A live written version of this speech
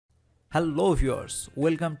Hello viewers,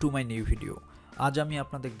 welcome to my new video. আজ আমি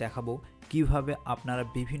আপনাদের দেখাবো কিভাবে আপনারা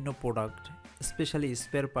বিভিন্ন প্রোডাক্ট স্পেশালি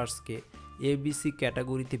স্পেয়ার পার্টসকে এবিসি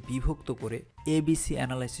ক্যাটাগরিতে বিভক্ত করে এবিসি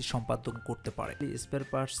অ্যানালাইসিস সম্পাদন করতে পারে। স্পেয়ার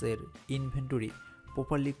পার্টসের ইনভেন্টরি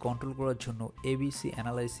প্রপারলি কন্ট্রোল করার জন্য এবিসি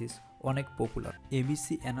অ্যানালাইসিস অনেক পপুলার।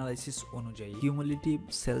 এবিসি অ্যানালাইসিস অনুযায়ী কিউমুলেটিভ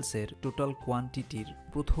সেলসের টোটাল কোয়ান্টিটির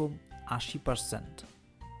প্রথম 80%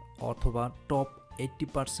 অথবা টপ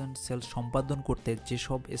 80% সেল সম্পাদন করতে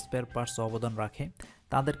যেসব স্পেয়ার পার্টস অবদান রাখে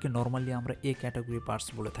তাদেরকে নর্মালি আমরা এ ক্যাটাগরি পার্টস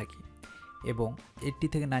বলে থাকি, এবং 80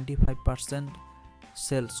 থেকে 95%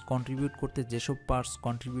 সেলস কন্ট্রিবিউট করতে যেসব পার্টস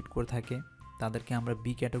কন্ট্রিবিউট করে থাকে তাদেরকে আমরা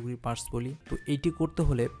বি ক্যাটাগরি পার্টস বলি। তো এইটি করতে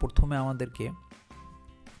হলে প্রথমে আমাদেরকে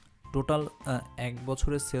টোটাল এক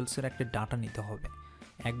বছরের সেলসের একটা ডাটা নিতে হবে।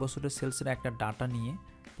 এক বছরের সেলসের একটা ডাটা নিয়ে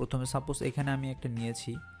প্রথমে সাপোজ এখানে আমি একটা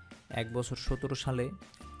নিয়েছি 1 বছর 17 সালে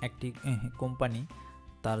একটি কোম্পানি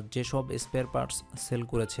তার যেসব স্পেয়ার পার্টস সেল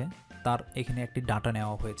করেছে তার এখানে একটি ডাটা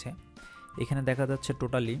নেওয়া হয়েছে। এখানে দেখা যাচ্ছে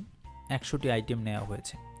টোটালি 100টি আইটেম নেওয়া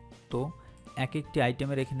হয়েছে। তো এক একটি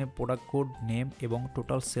আইটেমের এখানে প্রোডাক্ট কোড, নেম এবং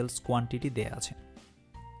টোটাল সেলস কোয়ান্টিটি দেয়া আছে।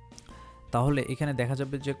 তাহলে এখানে দেখা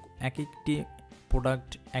যাবে যে এক একটি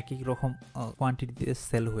প্রোডাক্ট এক এক রকম কোয়ান্টিটিতে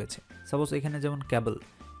সেল হয়েছে। সাপোজ এখানে যেমন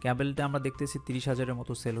ক্যাবেলটা আমরা দেখতেছি 30,000-এর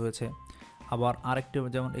মতো সেল হয়েছে। আবার আরেকটা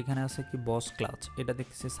যেমন এখানে আছে কি বস ক্লাচ, এটা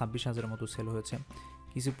দেখতেছি 26,000-এর মতো সেল হয়েছে।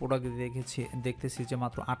 কিছু প্রোডাক্ট দেখতেছি যে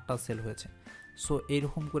মাত্র 8টা সেল হয়েছে। সো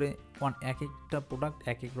এইরকম করে এক একটা প্রোডাক্ট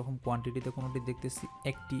এক এক রকম কোয়ান্টিটিতে, কোনোটি দেখতেছি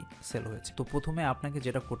একটি সেল হয়েছে। তো প্রথমে আপনাকে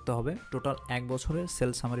যেটা করতে হবে, টোটাল 1 বছরের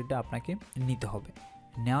সেল সামারিটা আপনাকে নিতে হবে।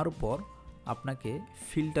 নেওয়ার পর আপনাকে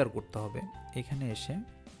ফিল্টার করতে হবে। এখানে এসে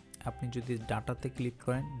আপনি যদি ডাটাতে ক্লিক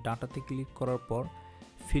করেন, ডাটাতে ক্লিক করার পর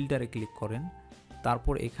ফিল্টারে ক্লিক করেন,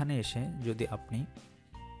 তারপর এখানে এসে যদি আপনি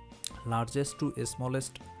লার্জেস্ট টু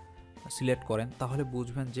স্মলেস্ট সিলেক্ট করেন তাহলে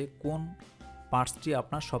বুঝবেন যে কোন পার্টসটি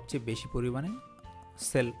আপনার সবচেয়ে বেশি পরিমাণে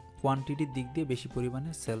সেল কোয়ান্টিটির দিক দিয়ে বেশি পরিমাণে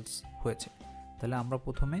সেলস হয়েছে। তাহলে আমরা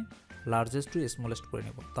প্রথমে লার্জেস্ট টু স্মলেস্ট করে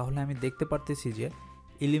নেব। তাহলে আমি দেখতে পারতেছি যে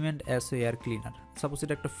element as air cleaner, suppose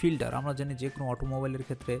এটা একটা ফিল্টার। আমরা জানি যে কোনো অটোমোবাইলের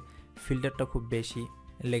ক্ষেত্রে ফিল্টারটা খুব বেশি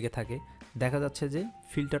লেগে থাকে। দেখা যাচ্ছে যে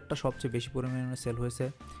ফিল্টারটা সবচেয়ে বেশি পরিমাণে সেল হয়েছে।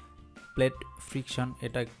 প্লেট ফ্রিকশন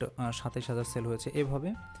এটা একটা 27,000 সেল হয়েছে। এভাবে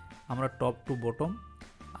আমরা টপ টু বটম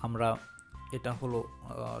আমরা এটা হলো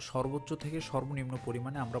সর্বোচ্চ থেকে সর্বনিম্ন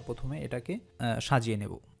পরিমাণে আমরা প্রথমে এটাকে সাজিয়ে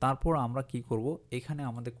নেব। তারপর আমরা কি করব, এখানে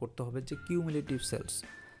আমাদের করতে হবে যে কিউমুলেটিভ সেলস।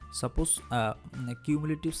 সাপোজ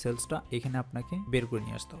কিউমুলেটিভ সেলসটা এখানে আপনাকে বের করে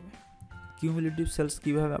নিয়ে আসতে হবে। কিউমুলেটিভ সেলস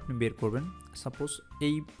কিভাবে আপনি বের করবেন, সাপোজ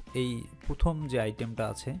এই প্রথম যে আইটেমটা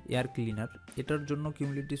আছে এয়ার ক্লিনার, এটার জন্য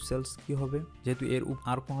কিউমুলেটিভ সেলস কি হবে, যেহেতু এর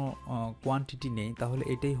আর কোনো কোয়ান্টিটি নেই তাহলে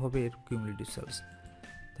এটাই হবে এর কিউমুলেটিভ সেলস।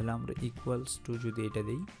 তাহলে আমরা ইকুয়ালস টু যদি এটা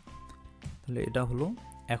দিই তাহলে এটা হলো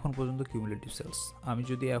এখন পর্যন্ত কিউমুলেটিভ সেলস। আমি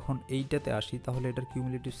যদি এখন এইটাতে আসি তাহলে এটার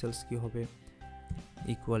কিউমুলেটিভ সেলস কি হবে,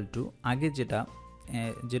 ইকুয়াল টু আগে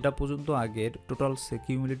যেটা পর্যন্ত আগের টোটাল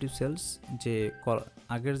কিউমুলেটিভ সেলস, যে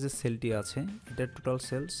আগের যে সেলটি আছে এটার টোটাল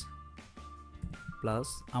সেলস প্লাস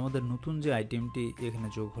আমাদের নতুন যে আইটেমটি এখানে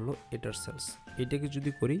যোগ হলো এটার সেলস। এটাকে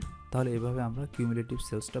যদি করি তাহলে এভাবে আমরা কিউমুলেটিভ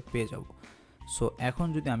সেলসটা পেয়ে যাব। সো এখন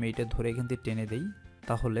যদি আমি এটা ধরে এখান থেকে টেনে দেই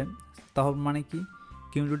তাহলে মানে কি,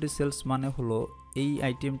 কিউমুলেটিভ সেলস মানে হলো এই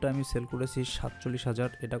আইটেমটা আমি সেল করেছি 47,000,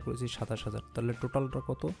 এটা করেছি 27,000, তাহলে টোটালটা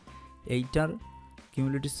কত, এইটার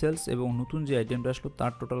কিউমুলেটিভ সেলস এবং নতুন যে আইটেমটা আসলো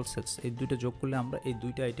তার টোটাল সেলস, এই দুইটা যোগ করলে আমরা এই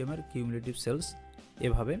দুইটা আইটেমের কিউমুলেটিভ সেলস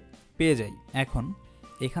এভাবে পেয়ে যাই। এখন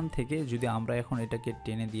এখান থেকে যদি আমরা এখন এটাকে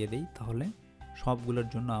টেনে দিয়ে দিই তাহলে সবগুলোর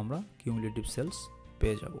জন্য আমরা কিউমুলেটিভ সেলস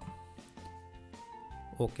পেয়ে যাব।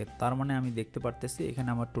 ওকে, তার মানে আমি দেখতে পারতেছি এখানে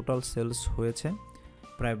আমার টোটাল সেলস হয়েছে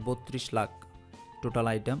প্রায় 32 লাখ টোটাল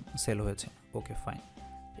আইটেম সেল হয়েছে। Okay fine.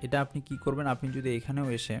 এটা আপনি কি করবেন, আপনি যদি এখানেও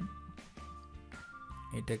এসে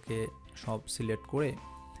এটাকে সব সিলেক্ট করে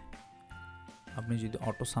আপনি যদি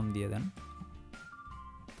অটো সাম দিয়ে দেন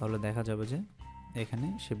তাহলে দেখা যাবে যে এখানে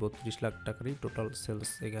সে 32 লাখ টাকারই টোটাল সেলস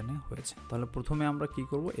এখানে হয়েছে। তাহলে প্রথমে আমরা কি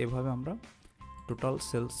করব, এভাবে আমরা টোটাল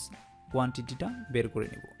সেলস কোয়ান্টিটিটা বের করে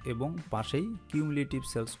নেব এবং পাশেই কিউমুলেটিভ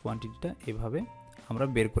সেলস কোয়ান্টিটিটা এভাবে আমরা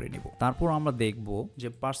বের করে নেব। তারপর আমরা দেখব যে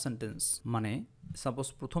পার্সেন্টেজ, মানে সাপোজ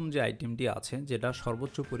প্রথম যে আইটেমটি আছে যেটা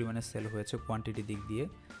সর্বোচ্চ পরিমাণে সেল হয়েছে কোয়ান্টিটি দিক দিয়ে,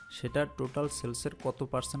 সেটা টোটাল সেলসের কত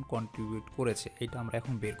পার্সেন্ট কন্ট্রিবিউট করেছে এটা আমরা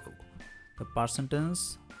এখন বের করব। তো পার্সেন্টেজ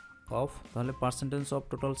অফ, তাহলে পার্সেন্টেজ অফ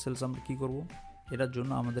টোটাল সেলস আমরা কি করব, এটার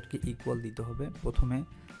জন্য আমাদেরকে ইকুয়াল দিতে হবে প্রথমে।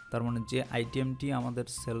 তার মানে যে আইটেমটি আমাদের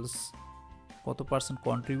সেলস কত পার্সেন্ট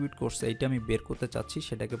কন্ট্রিবিউট করছে এইটা আমি বের করতে চাচ্ছি,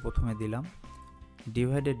 সেটাকে প্রথমে দিলাম,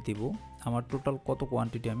 ডিভাইডেড দিব আমার টোটাল কত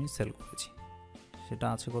কোয়ান্টিটি আমি সেল করেছি, সেটা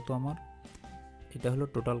আছে কত আমার, এটা হলো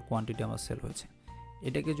টোটাল কোয়ান্টিটি আমার সেল হয়েছে।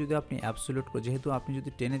 এটাকে যদি আপনি অ্যাবসলিউট করে, যেহেতু আপনি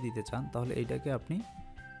যদি টেনে দিতে চান তাহলে এটাকে আপনি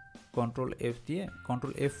কন্ট্রোল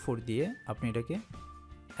F4 দিয়ে আপনি এটাকে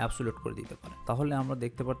অ্যাবসলিউট করে দিতে পারেন। তাহলে আমরা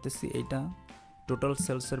দেখতে পারতেছি এইটা টোটাল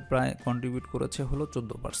সেলসের প্রায় কন্ট্রিবিউট করেছে হলো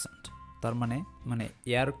 14%। তার মানে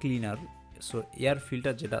এয়ার ক্লিনার, এয়ার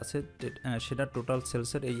ফিল্টার যেটা আছে সেটা টোটাল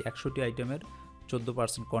সেলসের এই 100টি আইটেমের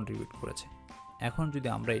 14% কন্ট্রিবিউট করেছে। এখন যদি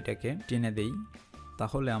আমরা এটাকে টেনে দেই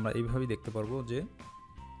তাহলে আমরা এইভাবেই দেখতে পারবো যে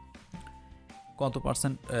কত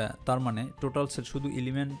পার্সেন্ট, তার মানে টোটাল সেল শুধু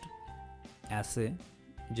এলিমেন্ট অ্যাসে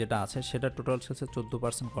যেটা আছে সেটা টোটাল সেলসের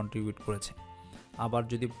 14% কন্ট্রিবিউট করেছে। আবার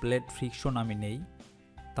যদি প্লেট ফ্রিকশন আমি নেই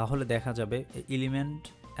তাহলে দেখা যাবে এলিমেন্ট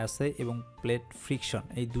অ্যাসে এবং প্লেট ফ্রিকশন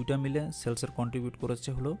এই দুইটা মিলে সেলসের কন্ট্রিবিউট করেছে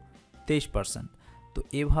হলো 23%। তো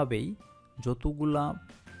এভাবেই যতগুলা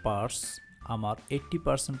পার্টস আমার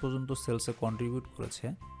 80% পর্যন্ত সেলসে কন্ট্রিবিউট করেছে,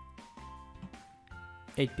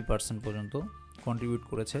 80% পর্যন্ত কন্ট্রিবিউট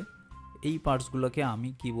করেছে, এই পার্টসগুলোকে আমি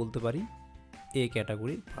কি বলতে পারি, এ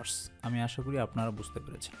ক্যাটাগরির পার্টস। আমি আশা করি আপনারা বুঝতে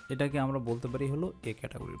পেরেছেন। এটাকে আমরা বলতে পারি হলো এ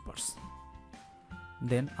ক্যাটাগরির পার্টস।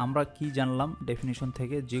 দেন আমরা কি জানলাম ডেফিনিশন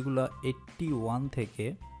থেকে, যেগুলো 81 থেকে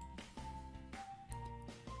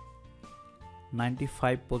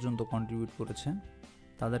 95 পর্যন্ত কন্ট্রিবিউট করেছে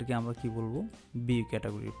তাদেরকে আমরা কি বলবো, বি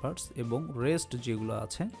ক্যাটাগরির পার্টস, এবং রেস্ট যেগুলো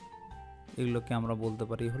আছে এগুলোকে আমরা বলতে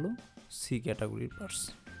পারি হলো সি ক্যাটাগরির পার্টস।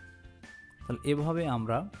 তাহলে এভাবে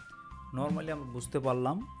আমরা নর্মালি আমরা বুঝতে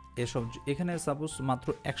পারলাম এসব। এখানে সাপোজ মাত্র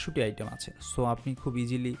 100টি আইটেম আছে, সো আপনি খুব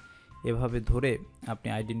ইজিলি এভাবে ধরে আপনি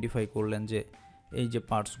আইডেন্টিফাই করলেন যে এই যে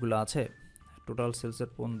পার্টসগুলো আছে টোটাল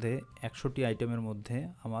সেলসের মধ্যে 100টি আইটেমের মধ্যে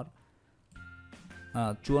আমার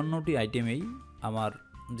 54টি আইটেমেই আমার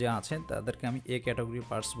যে আছে তাদেরকে আমি এ ক্যাটাগরির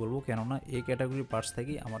পার্টস বলবো, কেননা এ ক্যাটাগরির পার্টস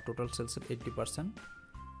থেকেই আমার টোটাল সেলসের 80%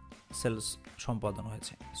 সেলস সম্পাদন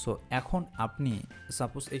হয়েছে। সো এখন আপনি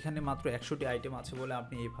সাপোজ এখানে মাত্র 100টি আইটেম আছে বলে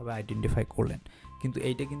আপনি এইভাবে আইডেন্টিফাই করলেন, কিন্তু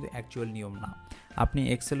এইটা কিন্তু অ্যাকচুয়াল নিয়ম না। আপনি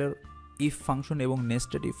এক্সেলের ইফ ফাংশন এবং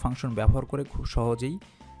নেস্টেড ইফ ফাংশন ব্যবহার করে খুব সহজেই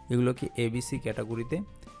এগুলোকে এবিসি ক্যাটাগরিতে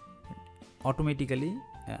অটোমেটিক্যালি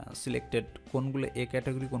সিলেক্টেড, কোনগুলো এ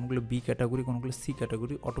ক্যাটাগরি, কোনগুলো বি ক্যাটাগরি, কোনগুলো সি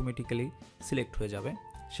ক্যাটাগরি অটোমেটিক্যালি সিলেক্ট হয়ে যাবে।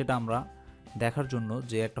 সেটা আমরা দেখার জন্য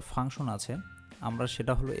যে একটা ফাংশন আছে, আমরা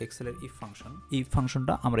সেটা হলো এক্সেলের ইফ ফাংশন। ইফ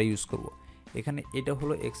ফাংশনটা আমরা ইউজ করব এখানে। এটা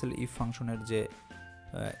হলো এক্সেল ইফ ফাংশনের যে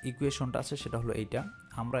ইকুয়েশনটা আছে সেটা হলো এইটা।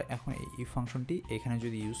 আমরা এখন এই ইফ ফাংশনটি এখানে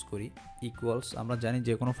যদি ইউজ করি, ইকুয়ালস, আমরা জানি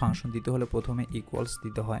যে কোনো ফাংশন দিতে হলে প্রথমে ইকুয়ালস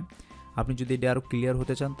দিতে হয়। আপনি যদি এটা আরও ক্লিয়ার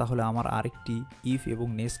হতে চান তাহলে আমার আরেকটি ইফ এবং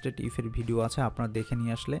নেস্টেড ইফের ভিডিও আছে, আপনারা দেখে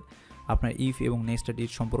নিয়ে আসলে আপনার ইফ এবং নেস্টেড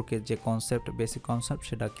ইফ সম্পর্কে যে কনসেপ্ট, বেসিক কনসেপ্ট,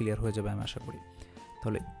 সেটা ক্লিয়ার হয়ে যাবে আমি আশা করি।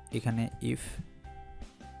 তাহলে এখানে ইফ,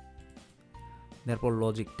 তারপর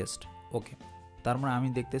লজিক টেস্ট, ওকে। তার মানে আমি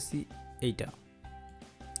দেখতেছি এইটা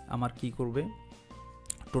আমার কি করবে,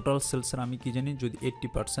 টোটাল সেলসের আমি কি জানি, যদি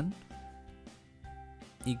 80%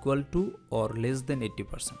 equal to or less than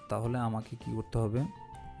 80%, তাহলে আমাকে কি করতে হবে,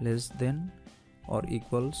 লেস দেন অর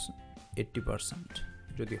ইকুয়ালস 80%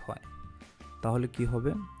 যদি হয় তাহলে কি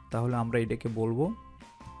হবে, তাহলে আমরা এটাকে বলবো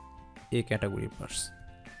এ ক্যাটাগরি পার্টস।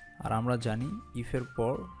 আর আমরা জানি ইফের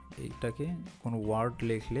পর এইটাকে কোনো ওয়ার্ড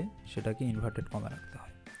লিখলে সেটাকে ইনভার্টেড কমে রাখতে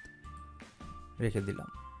হয়, রেখে দিলাম।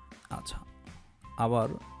 আচ্ছা, আবার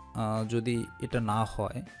যদি এটা না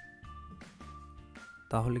হয়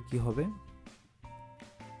তাহলে কি হবে,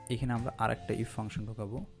 এখানে আমরা আরেকটা ইফ ফাংশন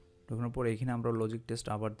ঢোকাবো, ঢোকানোর পর এখানে আমরা লজিক টেস্ট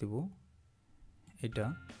আবার দিব। এটা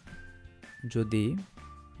যদি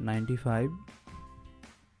 95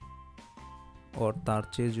 ওর তার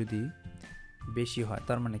চেয়ে যদি বেশি হয়,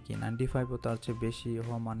 তার মানে কি 95 ও তার চেয়ে বেশি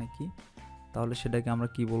হওয়া মানে কি, তাহলে সেটাকে আমরা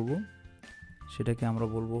কি বলবো, সেটাকে আমরা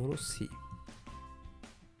বলবো হলো সি,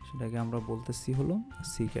 সেটাকে আমরা বলতেছি হলো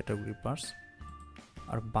সি ক্যাটাগরি পার্টস।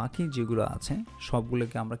 আর বাকি যেগুলো আছে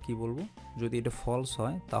সবগুলোকে আমরা কি বলবো, যদি এটা ফলস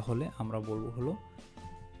হয় তাহলে আমরা বলবো হলো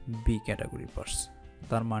বি ক্যাটাগরি পার্টস।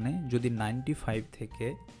 তার মানে যদি 95 থেকে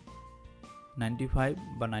 95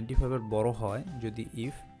 বা 95-এর বড় হয় যদি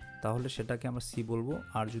ইফ, তাহলে সেটাকে আমরা সি বলবো,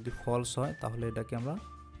 আর যদি ফলস হয় তাহলে এটাকে আমরা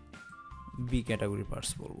বি ক্যাটাগরি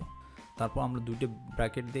পার্টস বলবো। তারপর আমরা দুইটা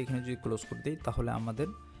ব্র্যাকেট দিয়ে এখানে যদি ক্লোজ করে দিই তাহলে আমাদের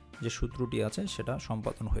যে সূত্রটি আছে সেটা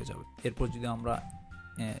সম্পাদন হয়ে যাবে। এরপর যদি আমরা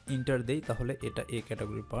ইন্টার দেই তাহলে এটা এ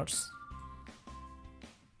ক্যাটাগরি পার্টস।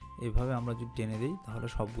 এইভাবে আমরা যদি টেনে দিই তাহলে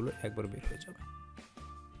সবগুলো একবার বের হয়ে যাবে।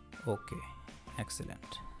 ওকে, এক্সেলেন্ট।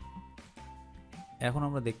 এখন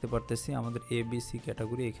আমরা দেখতে পারতেছি আমাদের এ বি সি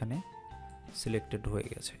ক্যাটাগরি এখানে সিলেক্টেড হয়ে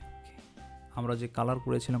গেছে। আমরা যে কালার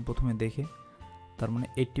করেছিলাম প্রথমে দেখে, তার মানে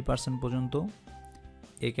 80% পর্যন্ত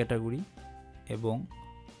এ ক্যাটাগরি, এবং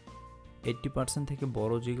 80% থেকে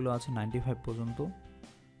বড় যেগুলো আছে 95 পর্যন্ত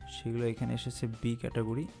সেগুলো এখানে এসেছে বি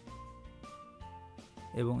ক্যাটাগরি,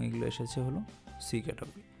 এবং এগুলো এসেছে হলো সি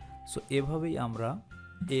ক্যাটাগরি। সো এভাবেই আমরা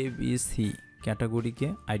এবিসি ক্যাটাগরিকে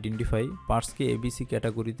আইডেন্টিফাই পার্টসকে এবিসি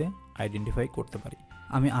ক্যাটাগরিতে আইডেন্টিফাই করতে পারি।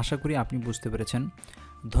 আমি আশা করি আপনি বুঝতে পেরেছেন।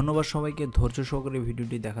 ধন্যবাদ সবাইকে ধৈর্য সহকারে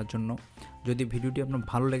ভিডিওটি দেখার জন্য। যদি ভিডিওটি আপনার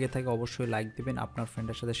ভালো লেগে থাকে অবশ্যই লাইক দেবেন, আপনার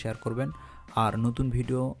ফ্রেন্ডের সাথে শেয়ার করবেন, আর নতুন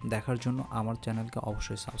ভিডিও দেখার জন্য আমার চ্যানেলকে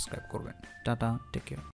অবশ্যই সাবস্ক্রাইব করবেন। Tata, take care.